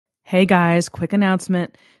Hey guys, quick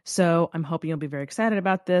announcement. So I'm hoping you'll be very excited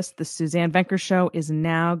about this. The Suzanne Venker Show is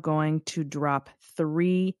now going to drop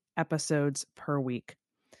 3 episodes per week.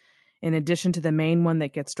 In addition to the main one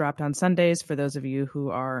that gets dropped on Sundays, for those of you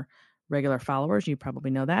who are regular followers, you probably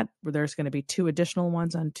know that. There's going to be 2 additional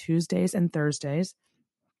ones on Tuesdays and Thursdays.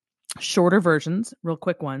 Shorter versions, real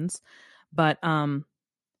quick ones. But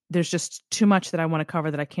there's just too much that I want to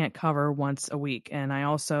cover that I can't cover once a week. And I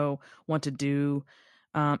also want to do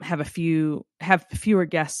have fewer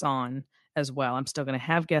guests on as well. I'm still going to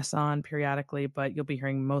have guests on periodically, but you'll be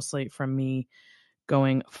hearing mostly from me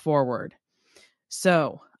going forward.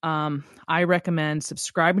 So I recommend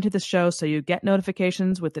subscribing to the show so you get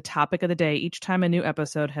notifications with the topic of the day each time a new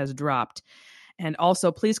episode has dropped. And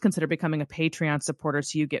also, please consider becoming a Patreon supporter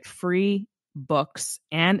so you get free books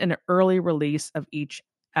and an early release of each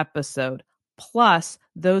episode. Plus,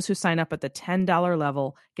 those who sign up at the $10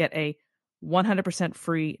 level get a 100%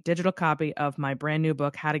 free digital copy of my brand new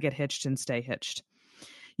book, How to Get Hitched and Stay Hitched.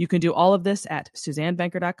 You can do all of this at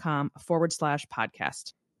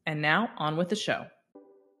SuzanneVenker.com/podcast. And now on with the show.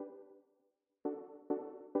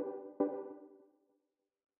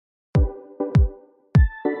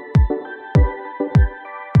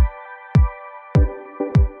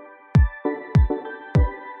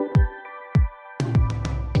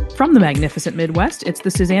 From the magnificent Midwest, it's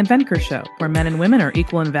the Suzanne Venker Show, where men and women are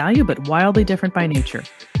equal in value but wildly different by nature.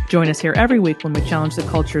 Join us here every week when we challenge the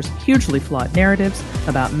culture's hugely flawed narratives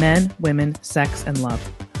about men, women, sex, and love.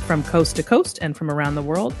 From coast to coast and from around the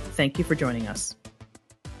world, thank you for joining us.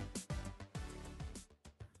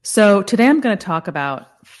 So today I'm going to talk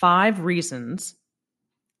about 5 reasons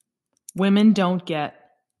women don't get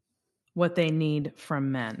what they need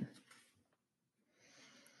from men.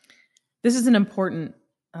 This is an important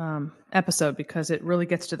episode because it really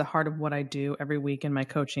gets to the heart of what I do every week in my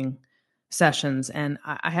coaching sessions. And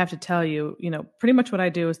I have to tell you, pretty much what I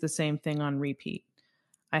do is the same thing on repeat.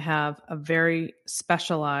 I have a very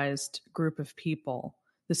specialized group of people.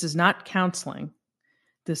 This is not counseling.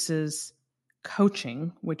 This is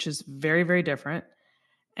coaching, which is very, very different.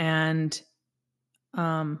 And,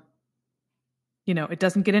 it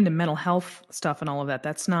doesn't get into mental health stuff and all of that.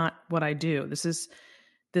 That's not what I do. This is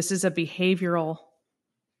a behavioral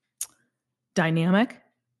dynamic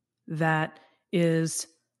that is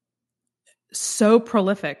so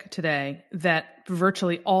prolific today that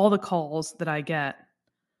virtually all the calls that I get,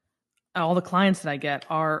 all the clients that I get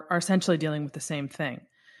are essentially dealing with the same thing,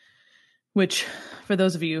 which for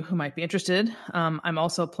those of you who might be interested, I'm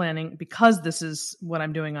also planning, because this is what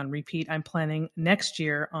I'm doing on repeat, I'm planning next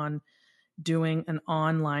year on doing an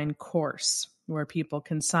online course where people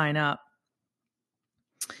can sign up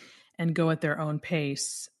and go at their own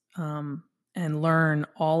pace, and learn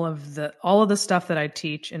all of the stuff that I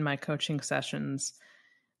teach in my coaching sessions,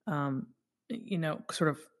 sort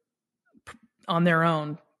of on their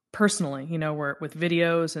own personally, where with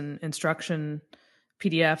videos and instruction,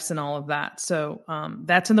 PDFs and all of that. So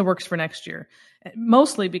that's in the works for next year,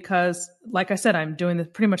 mostly because, like I said, I'm doing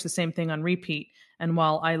pretty much the same thing on repeat. And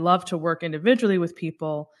while I love to work individually with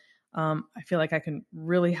people, I feel like I can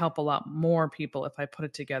really help a lot more people if I put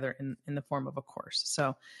it together in the form of a course.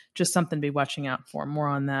 So just something to be watching out for. More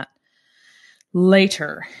on that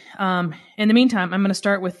later. In the meantime, I'm going to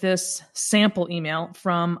start with this sample email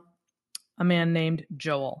from a man named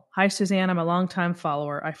Joel. Hi, Suzanne. I'm a longtime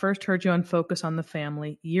follower. I first heard you on Focus on the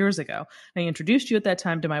Family years ago. I introduced you at that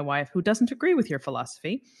time to my wife, who doesn't agree with your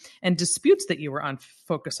philosophy and disputes that you were on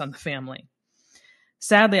Focus on the Family.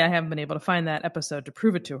 Sadly, I haven't been able to find that episode to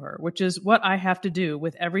prove it to her, which is what I have to do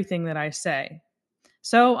with everything that I say.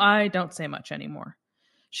 So I don't say much anymore.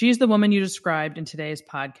 She's the woman you described in today's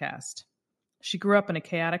podcast. She grew up in a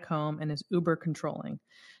chaotic home and is uber controlling.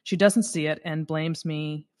 She doesn't see it and blames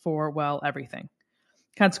me for, everything.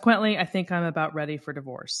 Consequently, I think I'm about ready for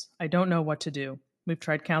divorce. I don't know what to do. We've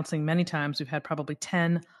tried counseling many times. We've had probably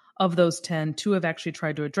 10 of those 10. 2 have actually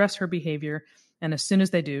tried to address her behavior, and as soon as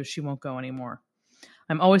they do, she won't go anymore.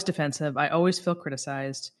 I'm always defensive. I always feel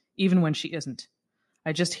criticized, even when she isn't.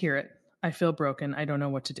 I just hear it. I feel broken. I don't know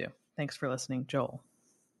what to do. Thanks for listening, Joel.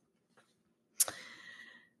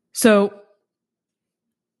 So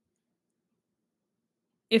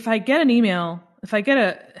if I get an email, if I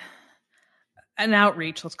get an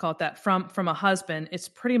outreach, let's call it that, from a husband, it's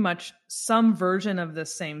pretty much some version of the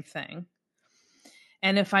same thing.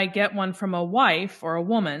 And if I get one from a wife or a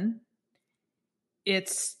woman, it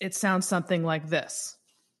sounds something like this.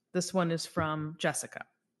 This one is from Jessica.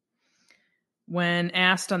 When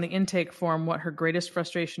asked on the intake form what her greatest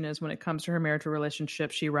frustration is when it comes to her marital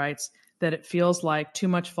relationship, she writes, that it feels like too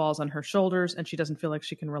much falls on her shoulders and she doesn't feel like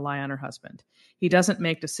she can rely on her husband. He doesn't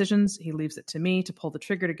make decisions. He leaves it to me to pull the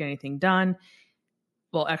trigger to get anything done.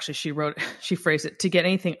 Well, actually, she phrased it, to get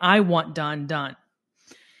anything I want done.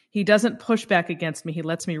 He doesn't push back against me. He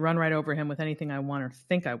lets me run right over him with anything I want or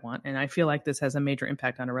think I want. And I feel like this has a major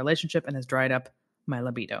impact on our relationship and has dried up my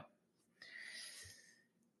libido.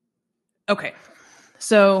 Okay.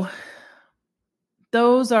 So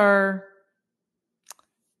those are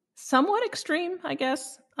somewhat extreme, I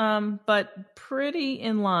guess, but pretty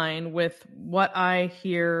in line with what I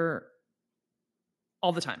hear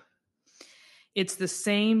all the time. It's the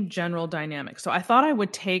same general dynamic. So I thought I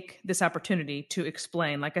would take this opportunity to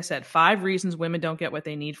explain, like I said, 5 reasons women don't get what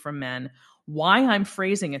they need from men, why I'm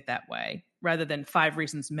phrasing it that way, rather than 5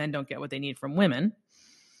 reasons men don't get what they need from women.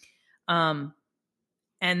 And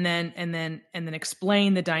then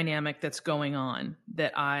explain the dynamic that's going on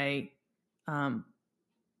that I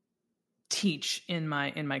teach in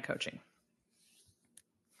my coaching.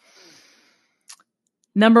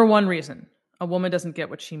 Number 1 reason a woman doesn't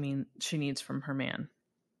get what she needs from her man.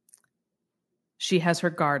 She has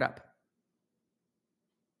her guard up.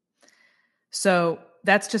 So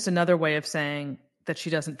that's just another way of saying that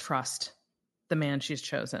she doesn't trust the man she's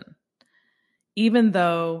chosen. Even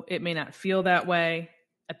though it may not feel that way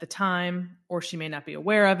at the time, or she may not be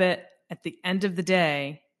aware of it, at the end of the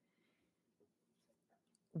day,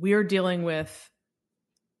 we're dealing with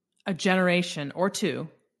a generation or 2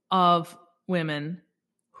 of women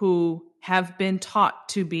who have been taught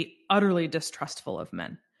to be utterly distrustful of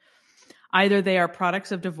men. Either they are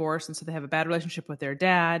products of divorce, and so they have a bad relationship with their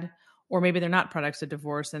dad, or maybe they're not products of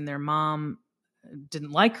divorce and their mom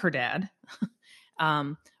didn't like her dad,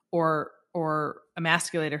 or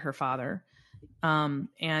emasculated her father.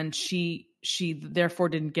 And she therefore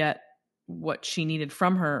didn't get what she needed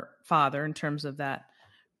from her father in terms of that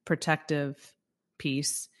protective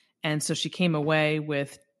piece. And so she came away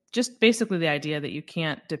with just basically the idea that you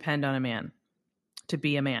can't depend on a man to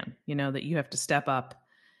be a man, that you have to step up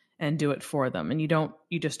and do it for them. And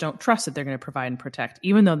you just don't trust that they're going to provide and protect,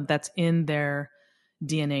 even though that's in their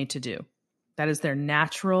DNA to do. That is their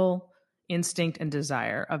natural instinct and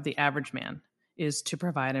desire of the average man, is to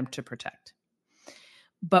provide and to protect.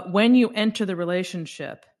 But when you enter the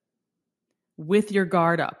relationship with your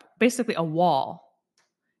guard up, basically a wall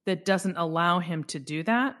that doesn't allow him to do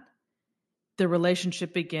that, the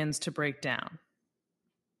relationship begins to break down.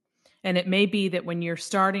 And it may be that when you're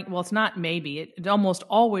starting, well, it's not maybe, it almost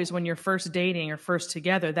always when you're first dating or first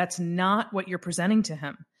together, that's not what you're presenting to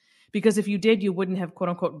him. Because if you did, you wouldn't have, quote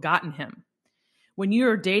unquote, gotten him. When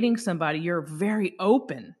you're dating somebody, you're very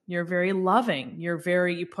open, you're very loving,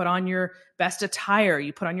 you put on your best attire,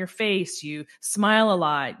 you put on your face, you smile a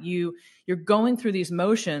lot, you're going through these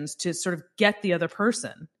motions to sort of get the other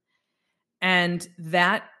person. And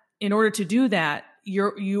that, in order to do that,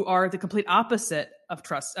 you are the complete opposite of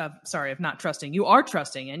not trusting. You are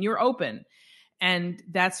trusting and you're open, and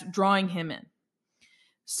that's drawing him in.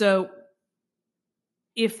 So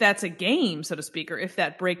if that's a game, so to speak, or if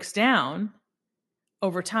that breaks down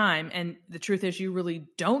over time, and the truth is you really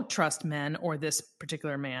don't trust men or this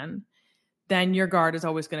particular man, then your guard is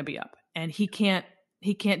always going to be up, and he can't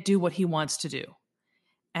do what he wants to do.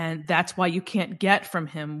 And that's why you can't get from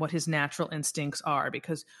him what his natural instincts are,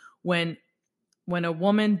 because when a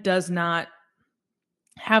woman does not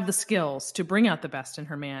have the skills to bring out the best in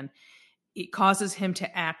her man, it causes him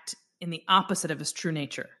to act in the opposite of his true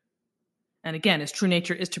nature. And again, his true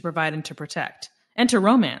nature is to provide and to protect and to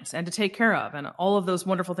romance and to take care of, and all of those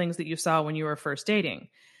wonderful things that you saw when you were first dating.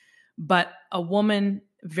 But a woman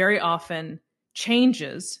very often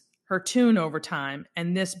changes her tune over time,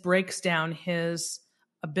 and this breaks down his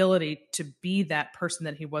ability to be that person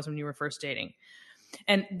that he was when you were first dating.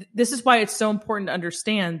 And this is why it's so important to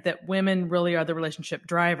understand that women really are the relationship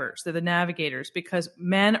drivers. They're the navigators, because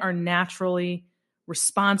men are naturally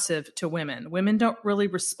responsive to women. Women don't really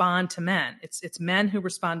respond to men. It's men who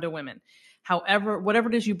respond to women. However, whatever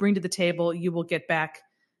it is you bring to the table, you will get back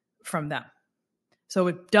from them. So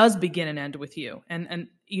it does begin and end with you. And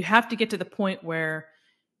you have to get to the point where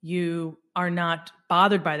you are not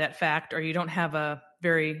bothered by that fact, or you don't have a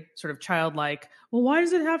very sort of childlike, well, why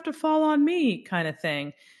does it have to fall on me kind of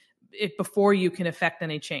thing, before you can affect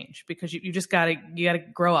any change, because you just gotta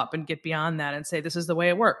grow up and get beyond that and say, this is the way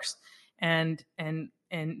it works. And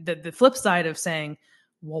the flip side of saying,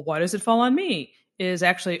 well, why does it fall on me, is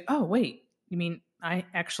actually, oh, wait, you mean I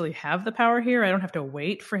actually have the power here? I don't have to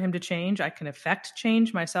wait for him to change. I can affect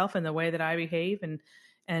change myself in the way that I behave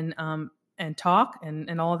and talk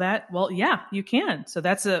and all of that. Well, yeah, you can. So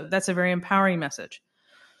that's a very empowering message.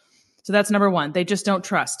 So that's number 1. They just don't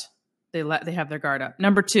trust. They have their guard up.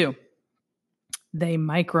 Number 2, they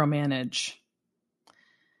micromanage.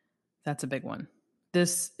 That's a big one.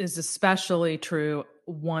 This is especially true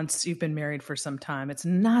once you've been married for some time. It's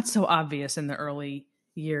not so obvious in the early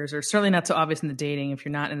years, or certainly not so obvious in the dating if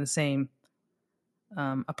you're not in the same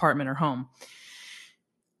apartment or home.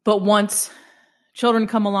 But once children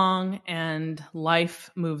come along and life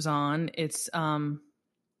moves on,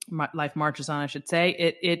 life marches on, I should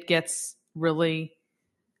say, it gets really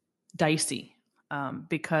dicey.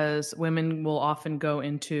 Because women will often go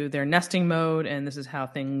into their nesting mode, and this is how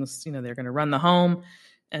things, they're going to run the home.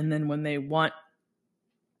 And then when they want,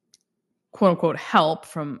 quote unquote, help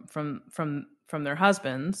from their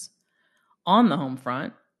husbands on the home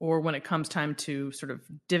front, or when it comes time to sort of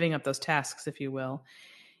divvying up those tasks, if you will,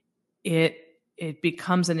 it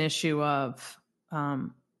becomes an issue of,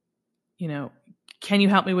 can you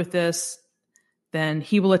help me with this? Then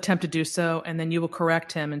he will attempt to do so, and then you will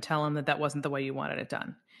correct him and tell him that wasn't the way you wanted it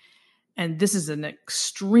done. And this is an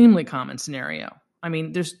extremely common scenario. I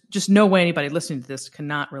mean, there's just no way anybody listening to this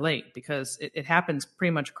cannot relate, because it happens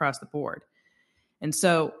pretty much across the board. And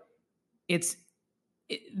so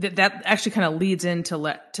that actually kind of leads into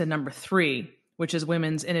number 3, which is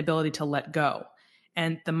women's inability to let go.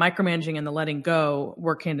 And the micromanaging and the letting go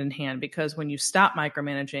work hand in hand, because when you stop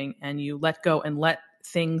micromanaging and you let go and let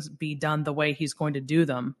things be done the way he's going to do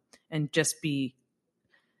them, and just be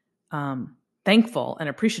thankful and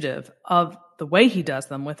appreciative of the way he does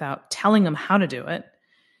them without telling him how to do it,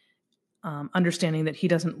 understanding that he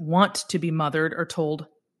doesn't want to be mothered or told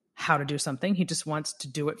how to do something. He just wants to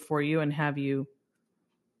do it for you and have you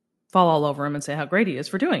fall all over him and say how great he is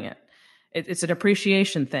for doing it. It's an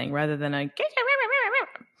appreciation thing rather than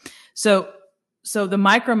so the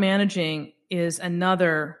micromanaging is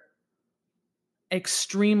another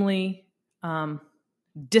extremely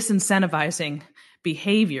disincentivizing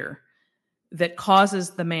behavior that causes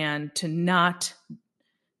the man to not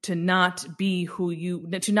be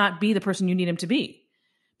the person you need him to be,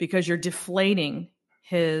 because you're deflating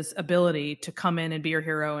his ability to come in and be your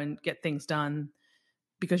hero and get things done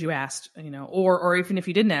because you asked, or even if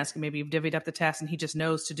you didn't ask, maybe you've divvied up the tasks and he just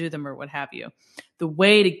knows to do them or what have you. The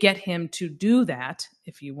way to get him to do that,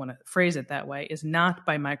 if you want to phrase it that way, is not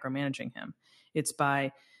by micromanaging him. It's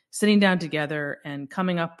by sitting down together and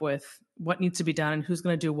coming up with what needs to be done and who's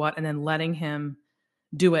going to do what, and then letting him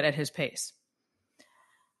do it at his pace.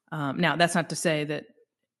 Now, that's not to say that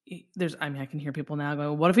I can hear people now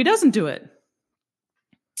go, what if he doesn't do it?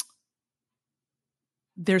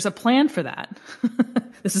 There's a plan for that.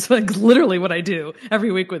 This is literally what I do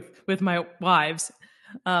every week with my wives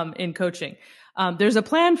in coaching. There's a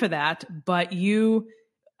plan for that, but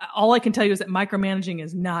all I can tell you is that micromanaging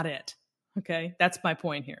is not it. Okay, that's my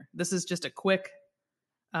point here. This is just a quick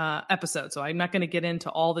episode, so I'm not going to get into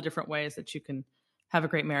all the different ways that you can have a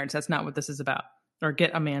great marriage. That's not what this is about, or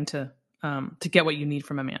get a man to get what you need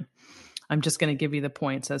from a man. I'm just going to give you the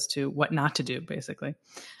points as to what not to do, basically.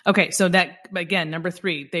 Okay, so that, again, number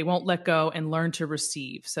 3, they won't let go and learn to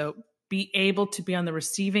receive. So be able to be on the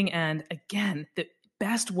receiving end. Again, the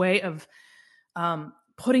best way of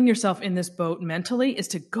putting yourself in this boat mentally is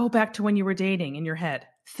to go back to when you were dating in your head.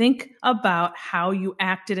 Think about how you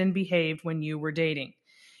acted and behaved when you were dating.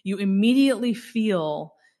 You immediately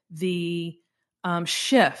feel the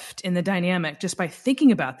shift in the dynamic just by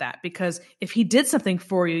thinking about that, because if he did something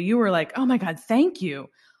for you, you were like, oh my God, thank you.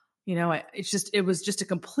 It was just a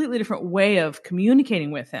completely different way of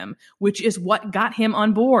communicating with him, which is what got him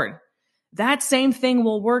on board. That same thing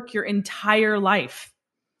will work your entire life.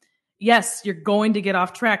 Yes, you're going to get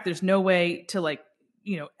off track. There's no way to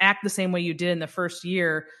act the same way you did in the first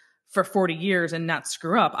year for 40 years and not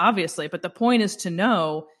screw up, obviously. But the point is to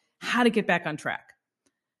know how to get back on track,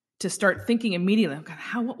 to start thinking immediately, oh God,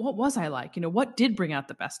 what was I like? What did bring out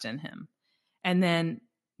the best in him? And then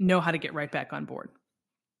know how to get right back on board.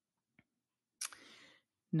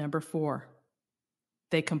 Number 4,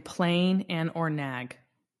 they complain and or nag,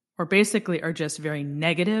 or basically are just very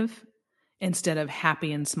negative instead of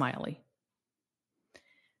happy and smiley.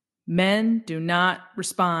 Men do not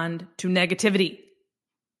respond to negativity.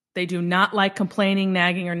 They do not like complaining,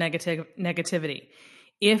 nagging, or negativity.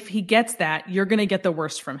 If he gets that, you're going to get the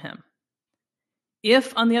worst from him.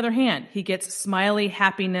 If, on the other hand, he gets smiley,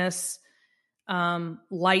 happiness,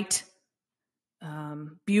 light,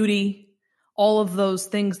 beauty, all of those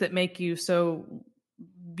things that make you so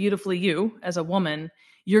beautifully you as a woman,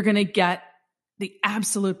 you're going to get the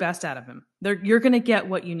absolute best out of him. You're going to get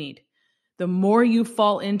what you need. The more you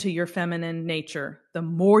fall into your feminine nature, the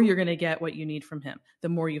more you're going to get what you need from him. The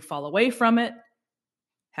more you fall away from it,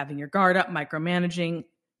 having your guard up, micromanaging,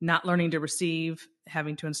 not learning to receive,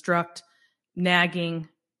 having to instruct, nagging,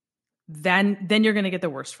 then you're going to get the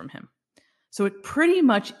worst from him. So it pretty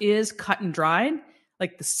much is cut and dried.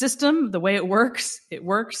 Like the system, the way it works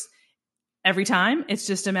every time. It's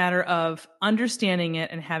just a matter of understanding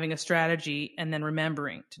it and having a strategy and then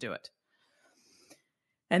remembering to do it.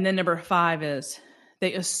 And then number 5 is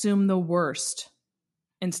they assume the worst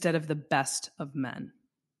instead of the best of men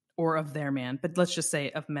or of their man, but let's just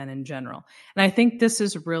say of men in general. And I think this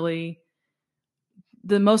is really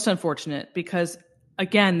the most unfortunate because,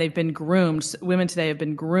 again, they've been groomed. Women today have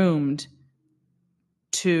been groomed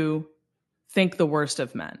to think the worst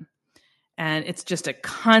of men. And it's just a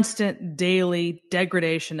constant daily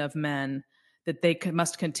degradation of men that they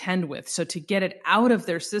must contend with. So to get it out of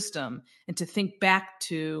their system and to think back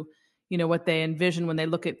to, what they envision when they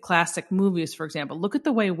look at classic movies, for example, look at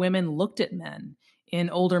the way women looked at men in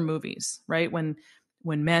older movies, right? When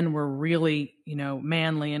men were really,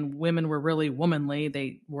 manly and women were really womanly,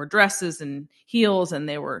 they wore dresses and heels and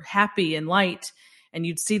they were happy and light. And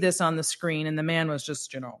you'd see this on the screen and the man was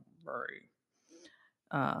just, very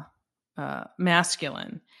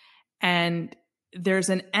masculine. And there's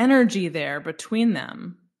an energy there between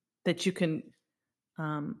them that you can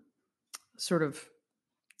sort of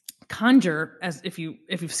conjure, as if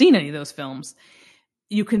you've seen any of those films.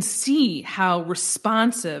 You can see how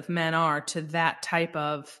responsive men are to that type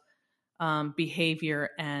of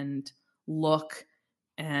behavior and look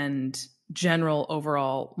and general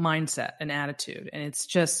overall mindset and attitude. And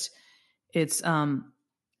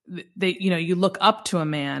you look up to a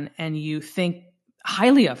man and you think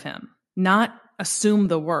highly of him, not assume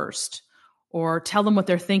the worst or tell them what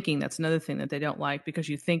they're thinking. That's another thing that they don't like, because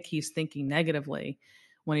you think he's thinking negatively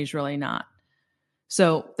when he's really not.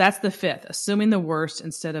 So that's the 5th, assuming the worst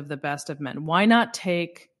instead of the best of men. Why not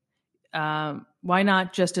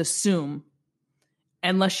just assume,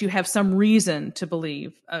 unless you have some reason to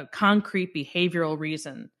believe, a concrete behavioral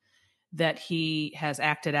reason that he has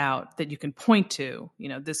acted out that you can point to,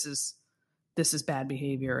 this is bad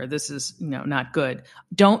behavior, or this is, not good.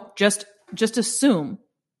 Don't just assume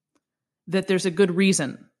that there's a good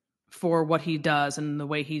reason for what he does and the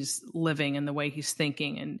way he's living and the way he's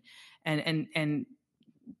thinking, and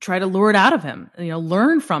try to lure it out of him,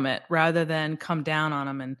 learn from it rather than come down on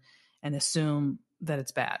him and assume that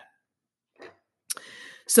it's bad.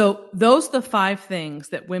 So those are the 5 things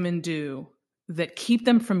that women do that keep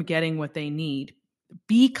them from getting what they need,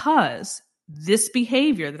 because this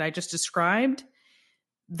behavior that I just described,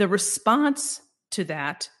 the response to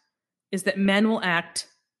that is that men will act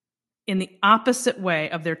in the opposite way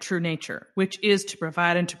of their true nature, which is to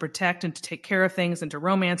provide and to protect and to take care of things and to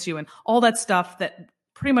romance you and all that stuff that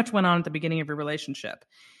pretty much went on at the beginning of your relationship.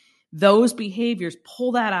 Those behaviors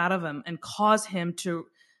pull that out of him and cause him to,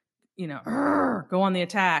 go on the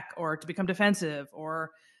attack, or to become defensive, or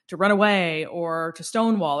to run away, or to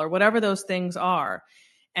stonewall, or whatever those things are.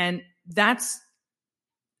 And it's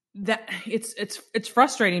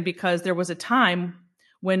frustrating, because there was a time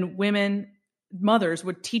when mothers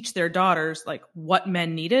would teach their daughters like what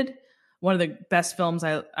men needed. One of the best films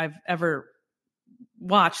I've ever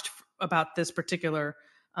watched about this particular,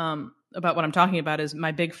 about what I'm talking about, is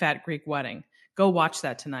My Big Fat Greek Wedding. Go watch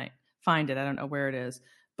that tonight. Find it. I don't know where it is,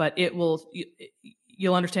 but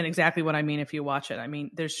you'll understand exactly what I mean if you watch it. I mean,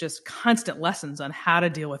 there's just constant lessons on how to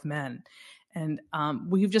deal with men. And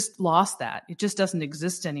we've just lost that. It just doesn't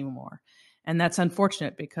exist anymore. And that's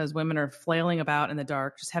unfortunate, because women are flailing about in the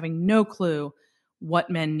dark, just having no clue what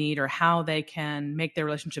men need or how they can make their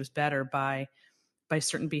relationships better by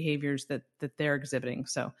certain behaviors that they're exhibiting.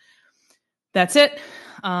 So that's it.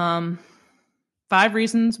 5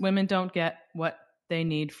 reasons women don't get what they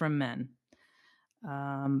need from men.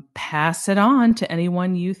 Pass it on to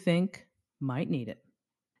anyone you think might need it.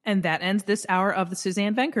 And that ends this hour of the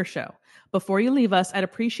Suzanne Venker Show. Before you leave us, I'd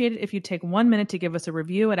appreciate it if you'd take 1 minute to give us a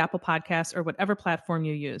review at Apple Podcasts or whatever platform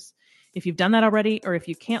you use. If you've done that already, or if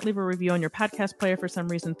you can't leave a review on your podcast player for some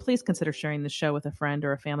reason, please consider sharing the show with a friend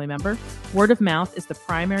or a family member. Word of mouth is the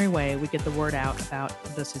primary way we get the word out about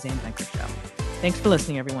the Suzanne Venker Show. Thanks for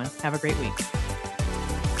listening, everyone. Have a great week.